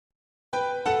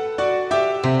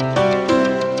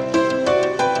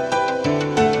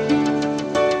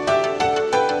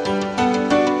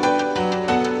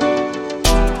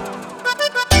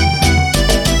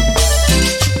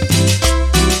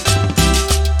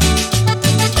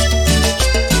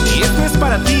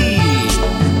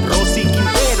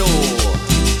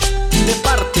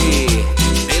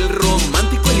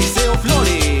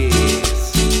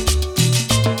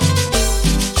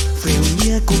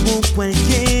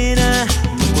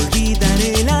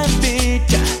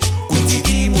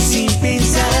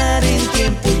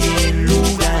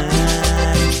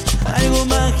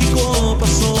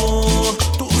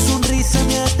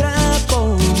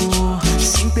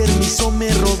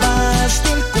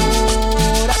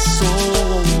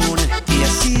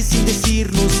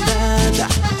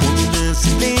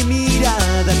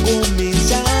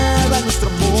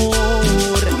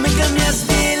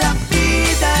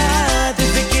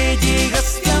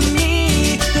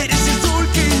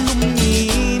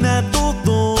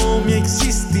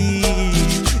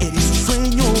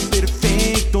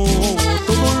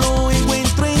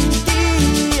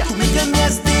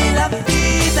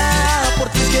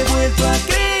vuelto a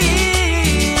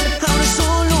creer. Ahora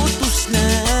solo tus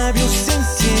labios se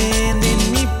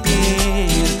encienden mi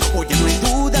piel. Hoy ya no hay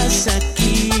dudas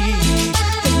aquí.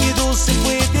 El miedo se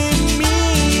fue de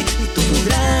mí y todo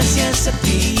gracias a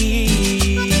ti.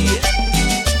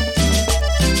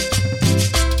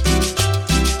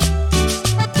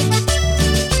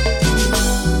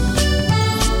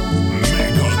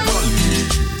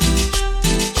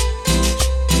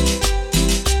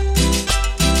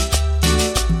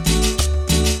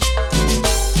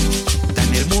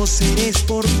 Eres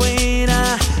por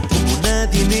fuera como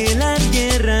nadie en la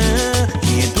tierra,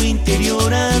 y en tu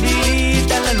interior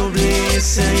habita la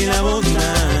nobleza y la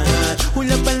bondad. Hoy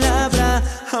la palabra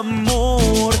amor